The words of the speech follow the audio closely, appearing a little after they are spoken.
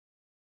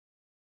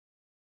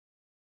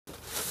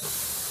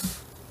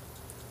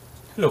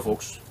Hello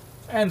folks,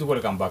 and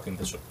welcome back in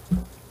the shop.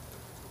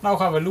 Now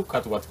have a look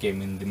at what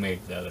came in the mail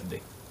the other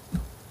day.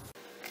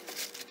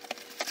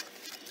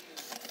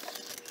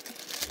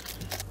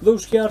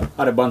 Those here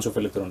are a bunch of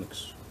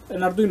electronics.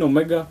 An Arduino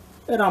Mega,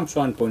 a RAMPS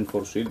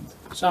 1.4 shield,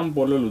 some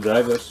Pulleys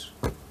drivers,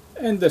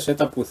 and a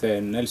setup with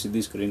an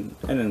LCD screen,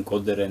 an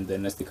encoder and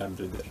an SD card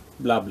reader.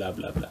 Blah blah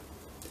blah blah.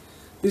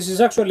 This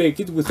is actually a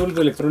kit with all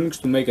the electronics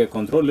to make a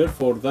controller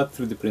for that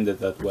 3D printer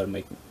that we are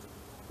making.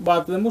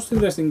 But the most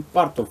interesting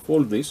part of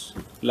all this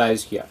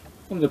lies here,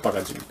 on the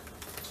packaging.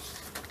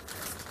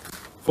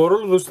 For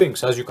all those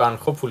things, as you can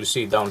hopefully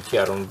see down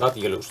here on that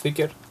yellow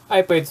sticker,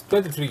 I paid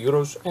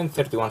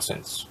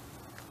 €23.31.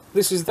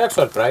 This is the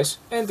actual price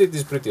and it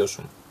is pretty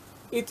awesome.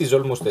 It is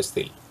almost a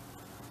steal.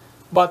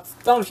 But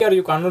down here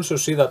you can also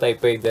see that I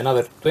paid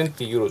another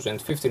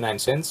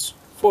 €20.59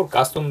 for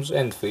customs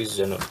and fees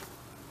and all.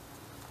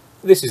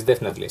 This is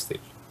definitely a steal.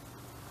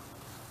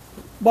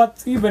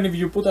 But even if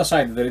you put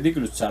aside the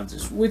ridiculous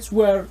charges, which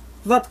were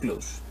that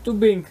close to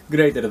being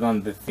greater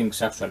than the thing's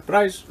actual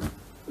price,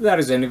 there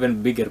is an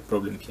even bigger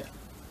problem here.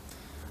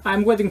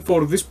 I'm waiting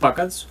for this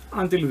package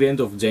until the end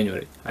of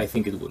January, I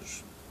think it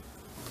was.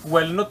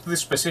 Well, not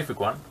this specific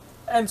one,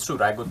 and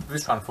sure, I got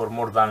this one for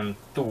more than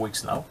 2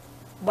 weeks now,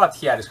 but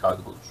here is how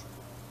it goes.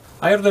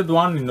 I ordered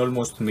one in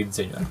almost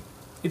mid-January.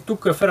 It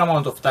took a fair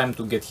amount of time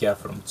to get here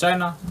from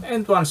China,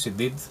 and once it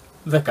did,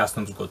 the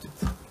customs got it.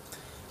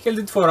 Held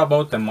it for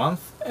about a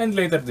month and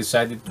later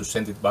decided to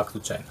send it back to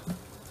China,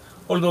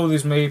 although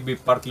this may be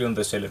partly on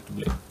the seller to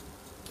blame.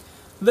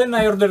 Then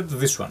I ordered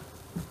this one.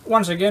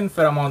 Once again,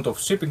 fair amount of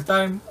shipping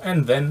time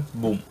and then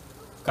boom,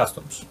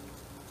 customs.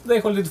 They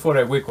hold it for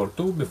a week or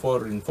two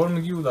before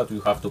informing you that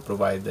you have to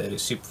provide a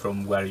receipt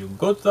from where you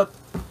got that,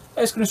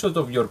 a screenshot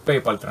of your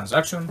PayPal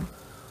transaction,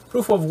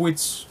 proof of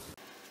which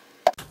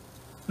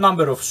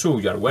number of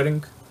shoes you are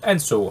wearing,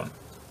 and so on.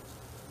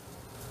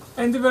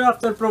 And even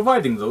after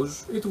providing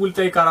those, it will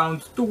take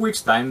around 2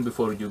 weeks time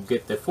before you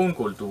get a phone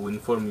call to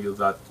inform you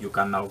that you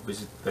can now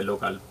visit the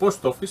local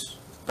post office,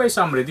 pay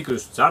some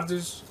ridiculous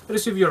charges,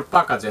 receive your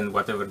package and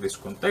whatever this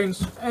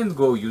contains, and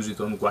go use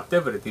it on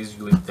whatever it is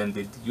you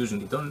intended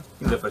using it on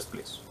in the first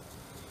place.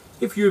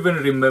 If you even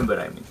remember,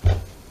 I mean.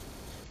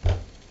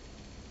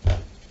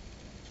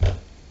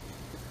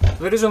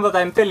 The reason that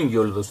I'm telling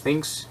you all those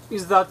things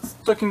is that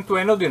talking to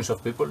an audience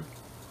of people,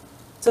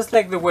 just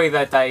like the way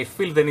that I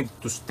feel the need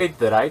to state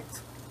the right,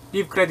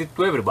 give credit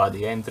to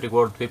everybody and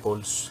reward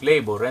people's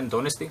labor and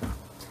honesty,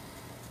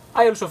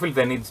 I also feel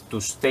the need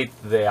to state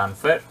the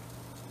unfair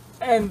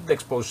and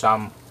expose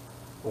some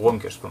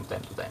wonkers from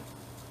time to time.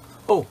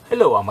 Oh,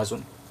 hello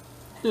Amazon.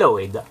 Hello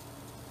Ada.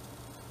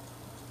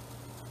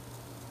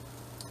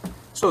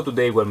 So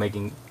today we're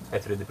making a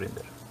 3D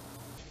printer.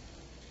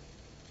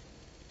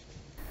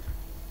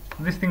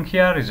 This thing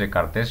here is a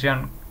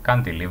Cartesian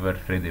cantilever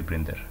 3D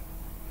printer.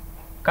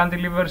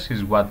 Cantilevers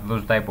is what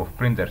those type of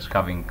printers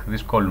having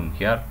this column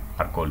here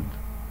are called.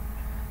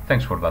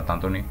 Thanks for that,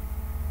 Anthony.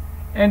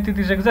 And it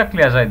is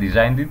exactly as I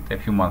designed it a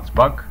few months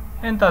back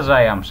and as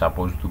I am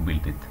supposed to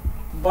build it.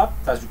 But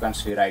as you can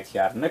see right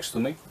here next to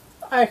me,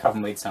 I have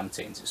made some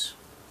changes.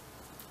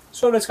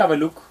 So let's have a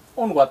look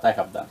on what I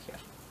have done here.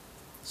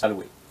 Shall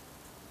we?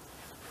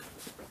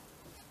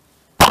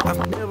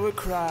 I've never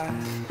cried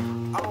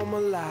all my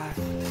life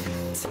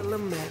till I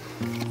met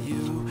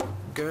you,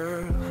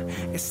 girl.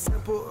 It's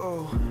simple,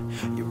 oh,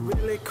 you're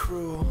really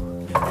cruel.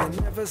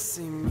 You never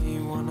see me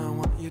when I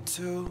want you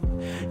to.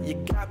 You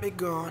got me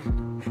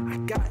going, I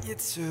got you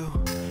too.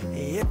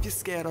 If you're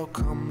scared, I'll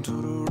come to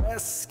the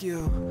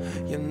rescue.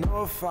 You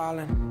know I'm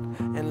falling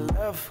in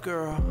love,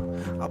 girl.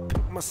 I'll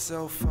pick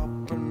myself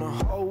up in the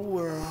whole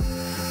world.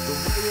 The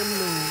way you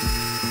move,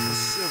 I'm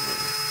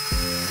shivering.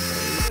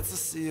 It's a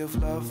sea of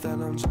love that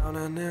I'm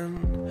drowning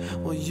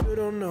in. Well, you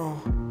don't know,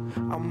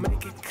 I'll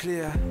make it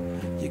clear.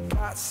 You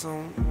got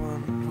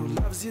someone who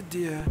loves you,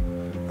 dear.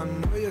 I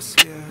know you're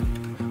scared,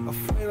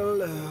 afraid of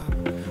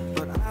love,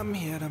 but I'm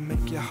here to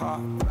make your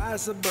heart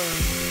rise above.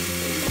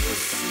 Let me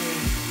see,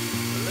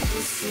 let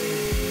me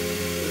see,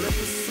 let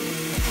me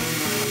see on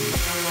my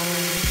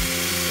mind.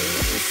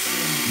 Let me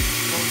see,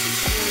 won't you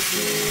choose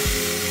me?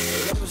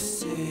 Let me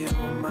see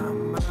on my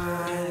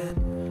mind.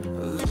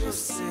 Let me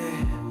see,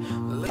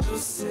 let me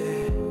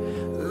see,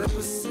 let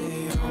me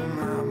see on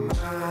my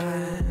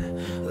mind.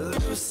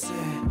 Let me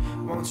see,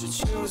 won't you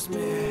choose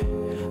me?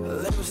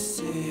 Let me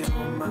see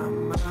on my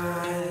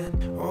mind.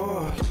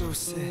 Oh,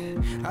 Lucy,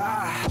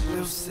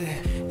 Lucy,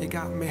 you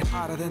got me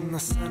hotter than the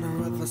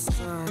center of the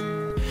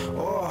sun.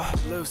 Oh,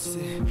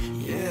 Lucy,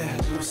 yeah,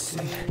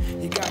 Lucy,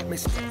 you got me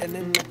sweating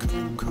in the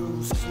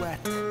cool sweat.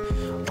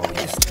 Oh,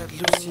 you said,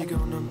 Lucy, you're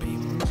gonna be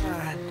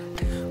mine.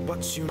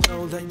 But you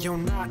know that you're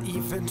not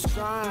even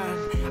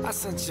trying. I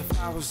sent you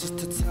flowers just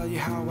to tell you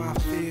how I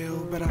feel,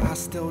 but I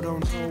still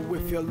don't know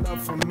if your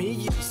love for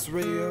me is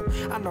real.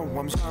 I know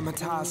I'm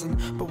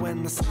traumatizing, but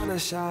when the sun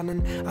is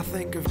shining, I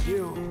think of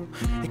you.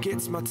 It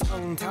gets my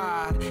tongue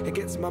tied, it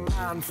gets my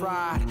mind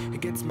fried,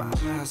 it gets my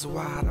eyes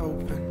wide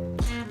open.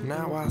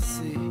 Now I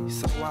see,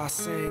 so I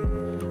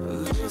sing.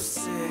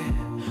 Lucy,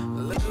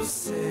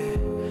 Lucy,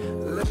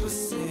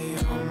 Lucy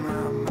on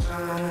my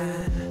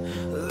mind.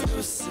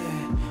 Lucy,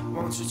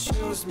 won't you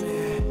choose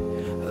me?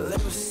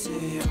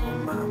 Lucy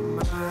on my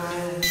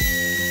mind.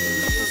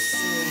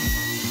 Lucy,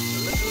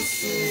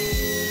 Lucy,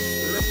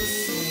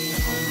 Lucy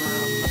on my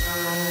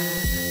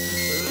mind.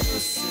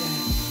 Lucy,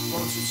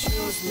 won't you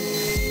choose me?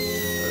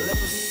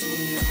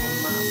 Lucy on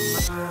my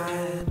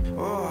mind.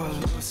 Oh,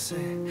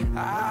 Lucy,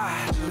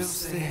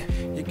 Lucy,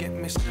 you get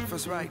me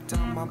sniffers right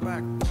down my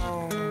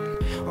backbone.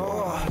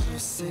 Oh,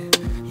 Lucy,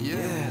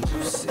 yeah,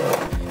 Lucy,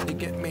 you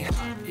get me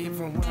hot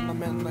even when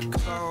I'm in the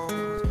cold.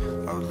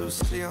 Oh,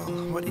 Lucille,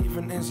 what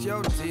even is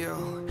your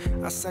deal?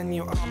 I send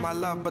you all my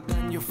love, but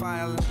then you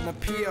file an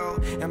appeal.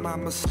 Am I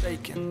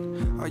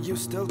mistaken? Are you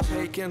still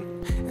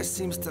taken? It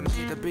seems to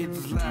me to be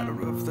the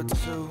latter of the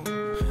two.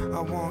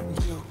 I want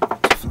you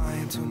to fly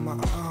into my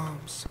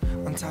arms,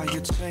 untie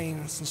your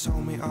chains and show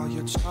me all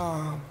your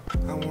charm.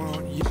 I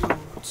want you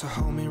to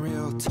hold me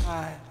real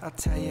tight. I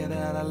tell you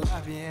that I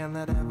love you and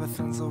that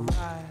everything's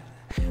alright.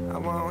 I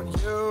want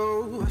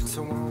you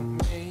to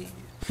want me.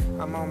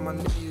 I'm on my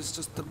knees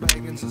just to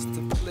beg and just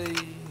to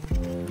plead.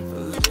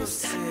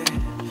 Lucy,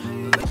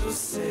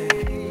 Lucy,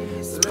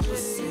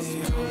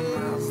 Lucy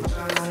on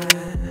my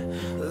mind.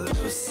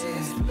 Lucy,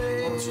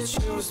 won't you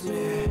choose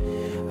me?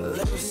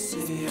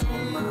 Lucy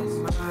on my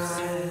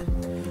mind.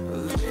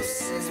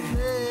 Lucy,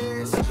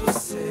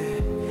 Lucy,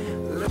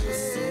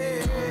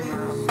 Lucy on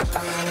my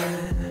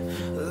mind.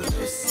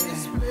 Lucy,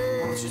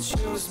 won't you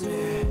choose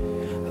me?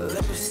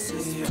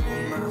 Lucy on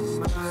my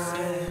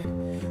mind.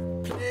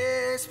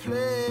 Please,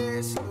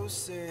 please,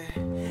 Lucy,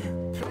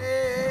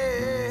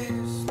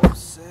 please,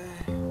 Lucy,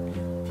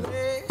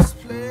 please,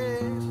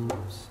 please,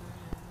 Lucy.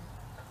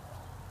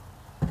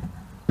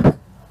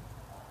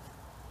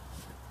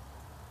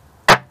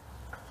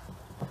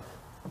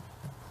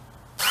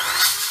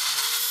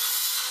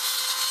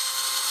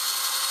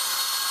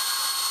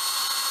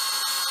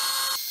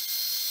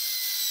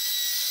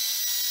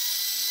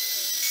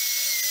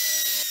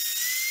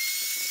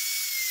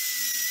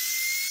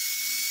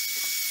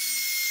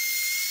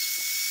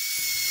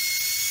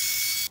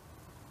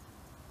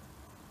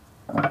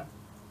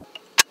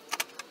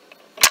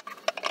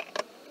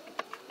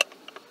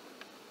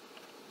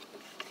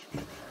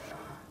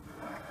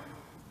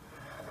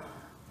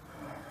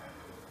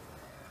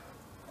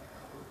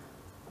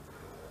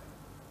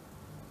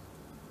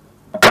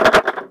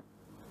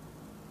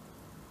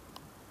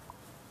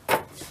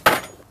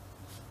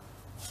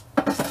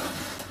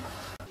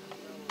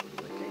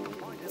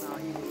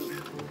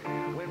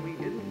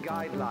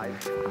 Guide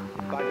life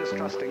by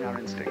distrusting our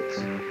instincts,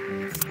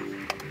 and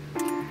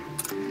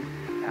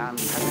had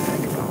to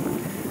think about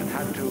it, and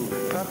had to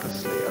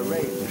purposely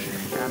arrange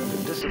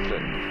and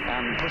discipline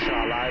and push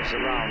our lives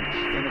around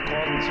in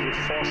accordance with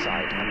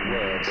foresight and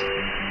words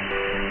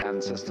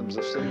and systems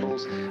of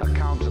symbols,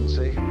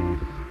 accountancy,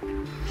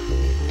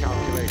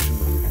 calculation,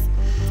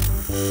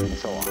 and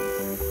so on.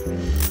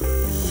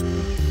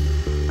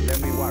 And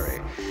then we worry.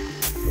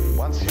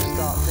 Once you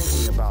start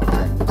thinking about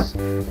things,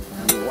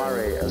 you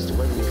worry as to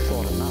whether you've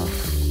thought enough.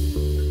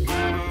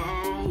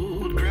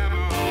 Grab a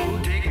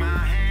hold, take my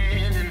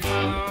hand and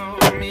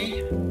follow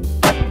me.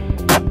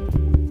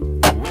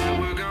 Where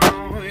we're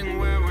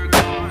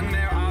going,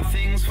 there are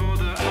things for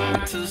the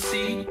eye to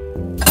see.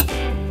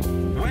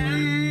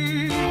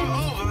 When we're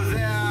over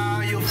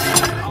there, you'll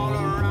feel it all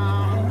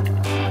around.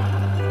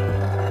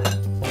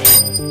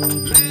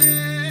 Let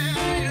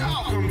it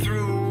all come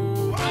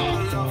through,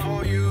 our love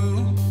for you.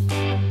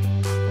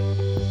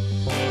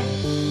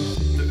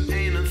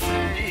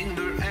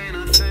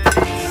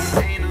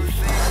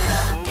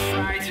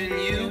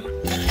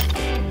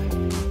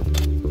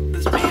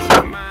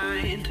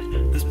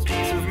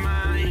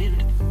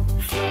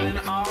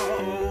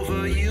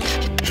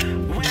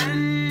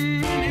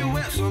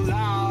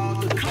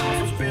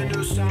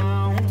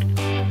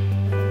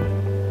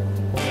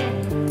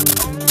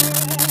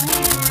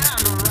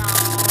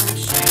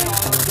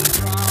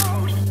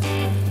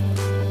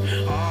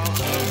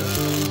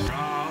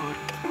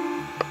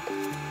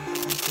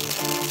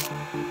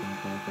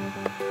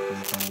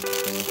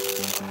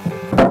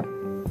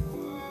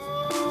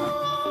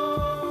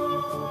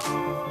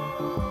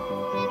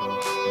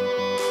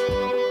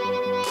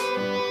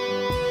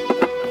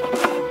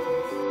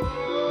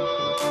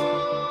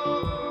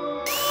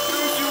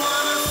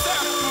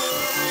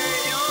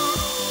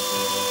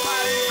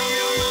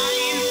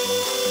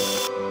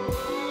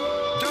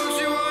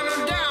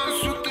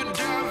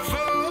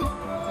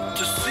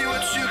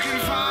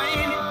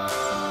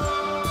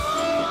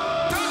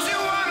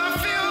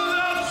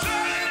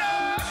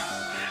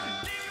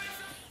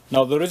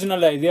 Now the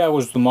original idea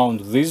was to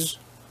mount these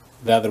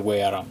the other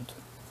way around,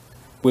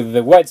 with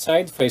the white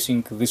side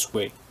facing this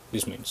way,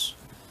 this means.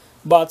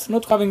 But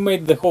not having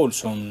made the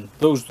holes on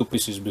those two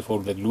pieces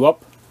before the glue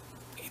up,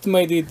 it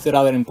made it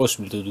rather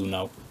impossible to do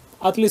now,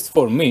 at least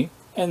for me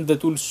and the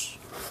tools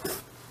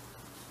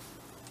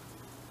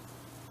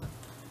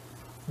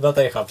that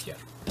I have here.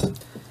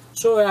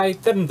 So I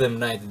turned them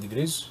 90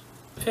 degrees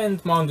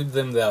and mounted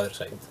them the other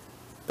side.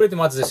 Pretty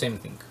much the same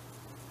thing.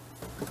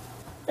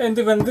 And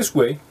even this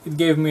way, it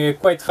gave me a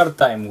quite hard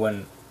time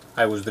when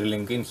I was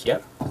drilling in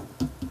here.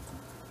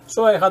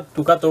 So I had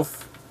to cut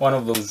off one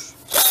of those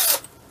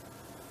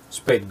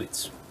spade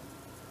bits.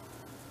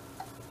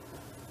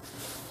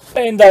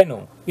 And I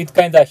know, it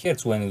kinda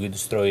hurts when you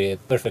destroy a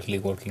perfectly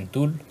working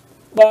tool,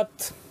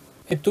 but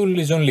a tool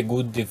is only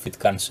good if it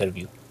can serve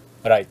you,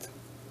 right?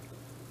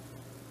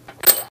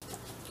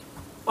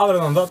 Other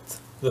than that,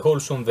 the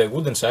holes on the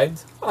wooden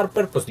side are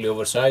purposely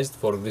oversized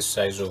for this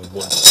size of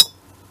bone,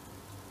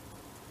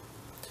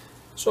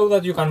 so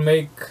that you can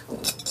make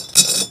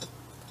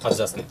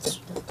adjustments.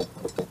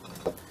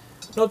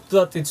 Not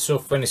that it's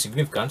of any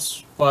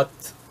significance, but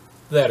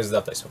there is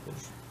that, I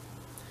suppose.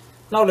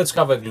 Now let's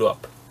have a glue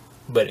up.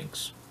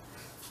 Bearings.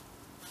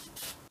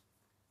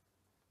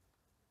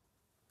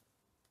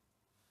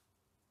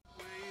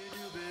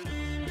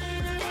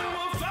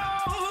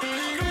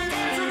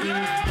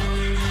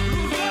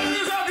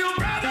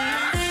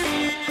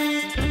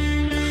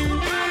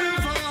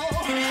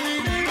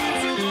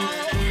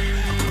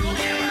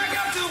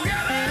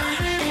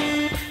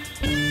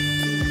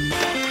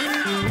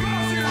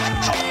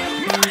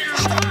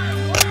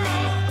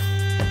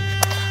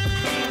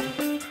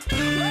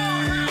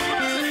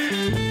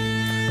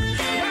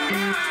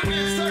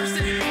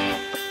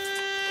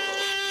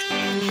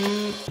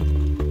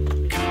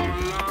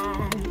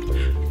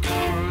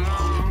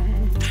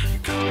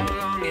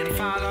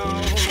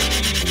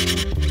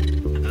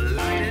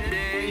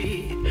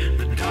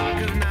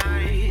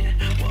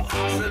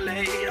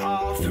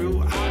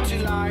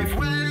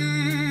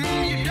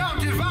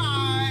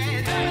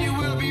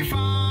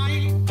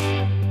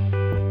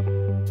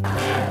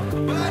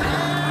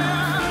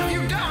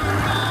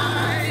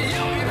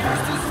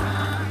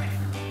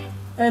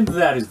 And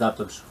there is that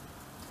also.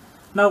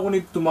 Now we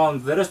need to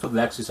mount the rest of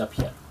the axes up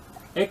here,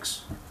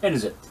 X and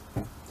Z.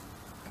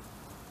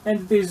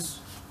 And it is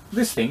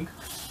this thing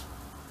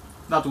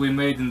that we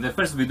made in the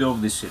first video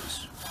of this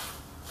series.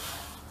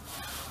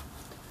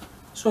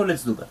 So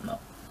let's do that now.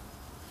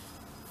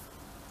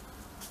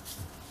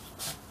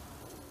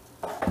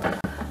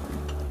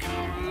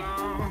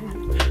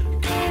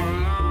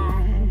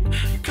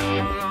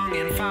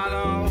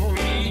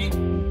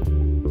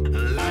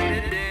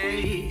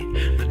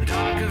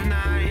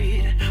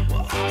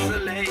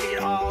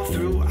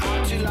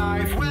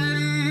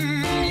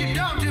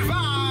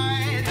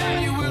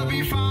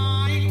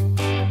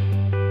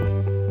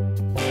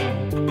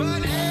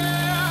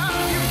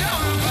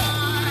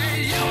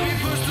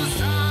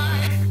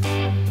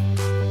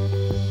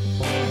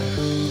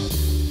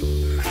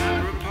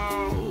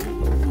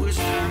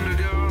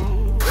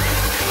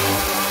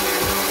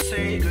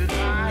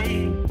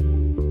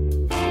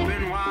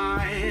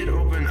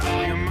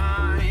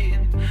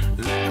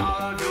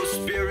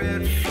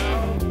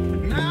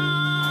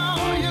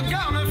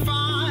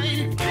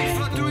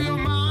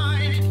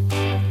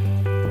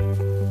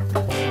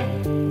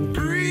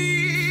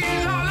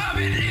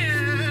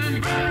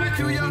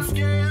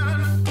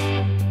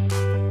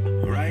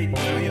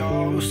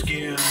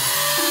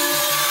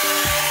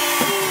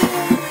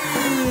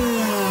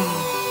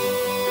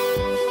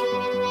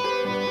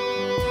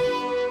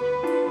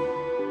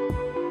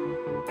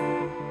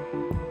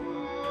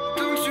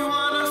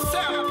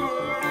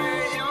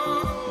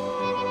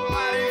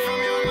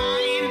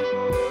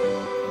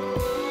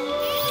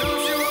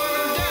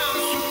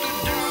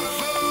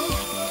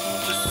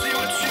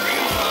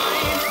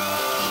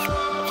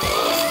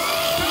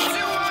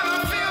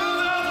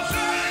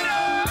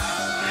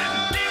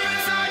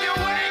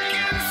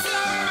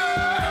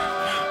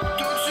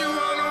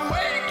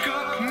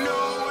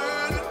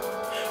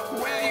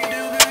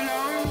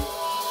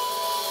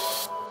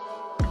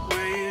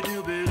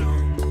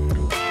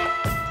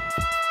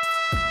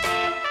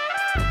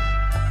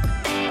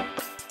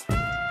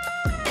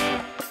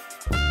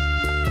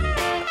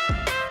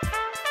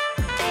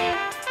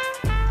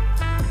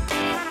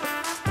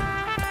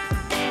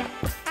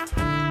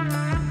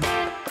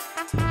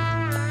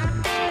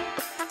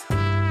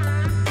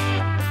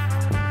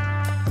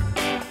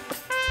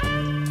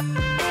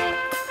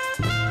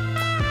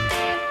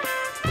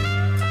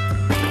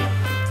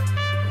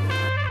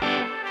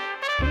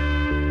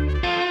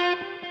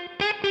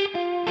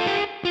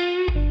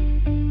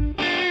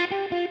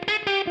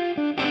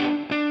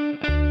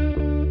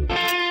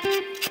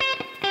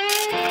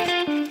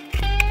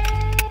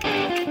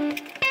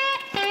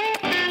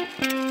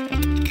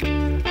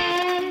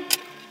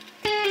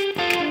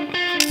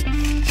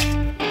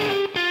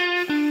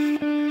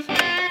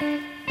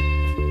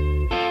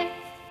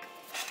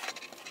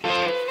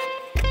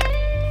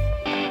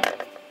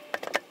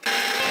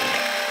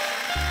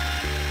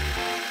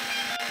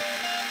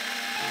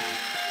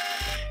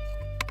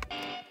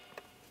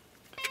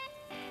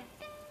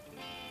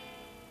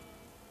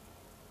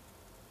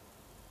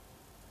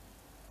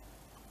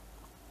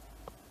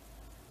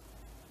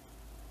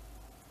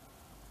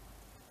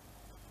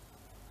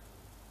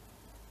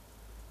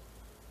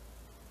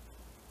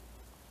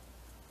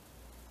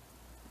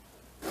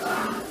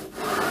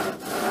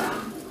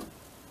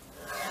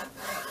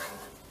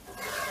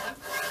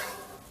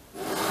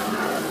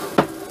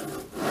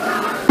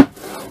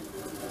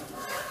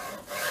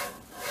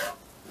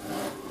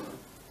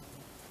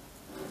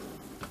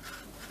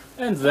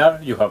 And there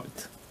you have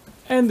it.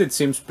 And it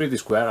seems pretty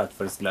square at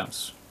first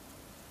glance.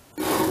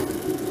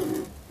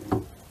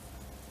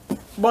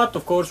 But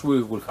of course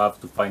we will have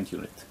to fine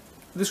tune it.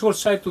 This whole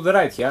side to the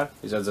right here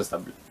is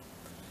adjustable.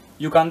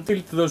 You can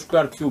tilt those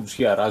square cubes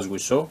here as we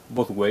saw,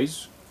 both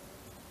ways.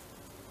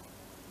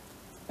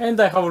 And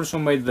I have also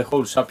made the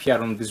holes up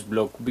here on this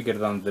block bigger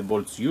than the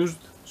bolts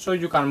used, so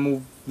you can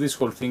move this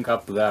whole thing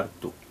up there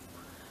too.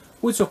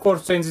 Which of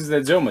course changes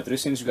the geometry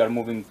since you are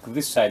moving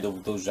this side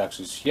of those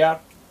axes here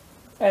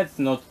and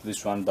not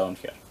this one down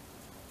here,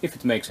 if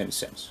it makes any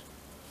sense.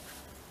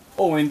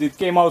 Oh, and it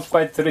came out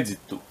quite rigid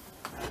too.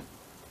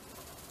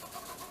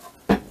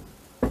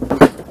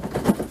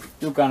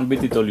 You can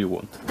beat it all you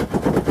want.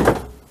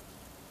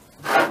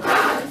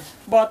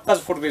 But as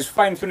for this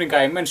fine tuning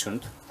I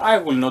mentioned, I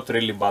will not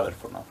really bother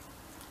for now.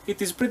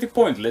 It is pretty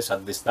pointless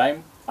at this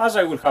time, as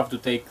I will have to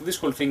take this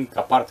whole thing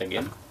apart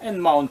again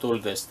and mount all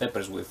the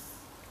steppers with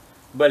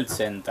belts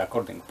and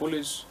according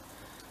pulleys,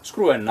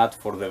 screw a nut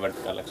for the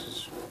vertical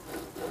axis.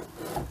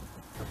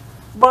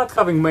 But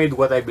having made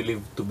what I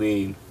believe to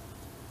be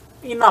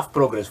enough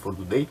progress for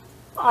today,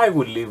 I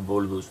will leave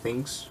all those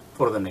things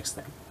for the next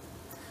time.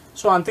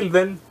 So until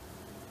then,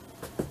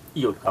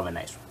 you'll have a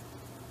nice one.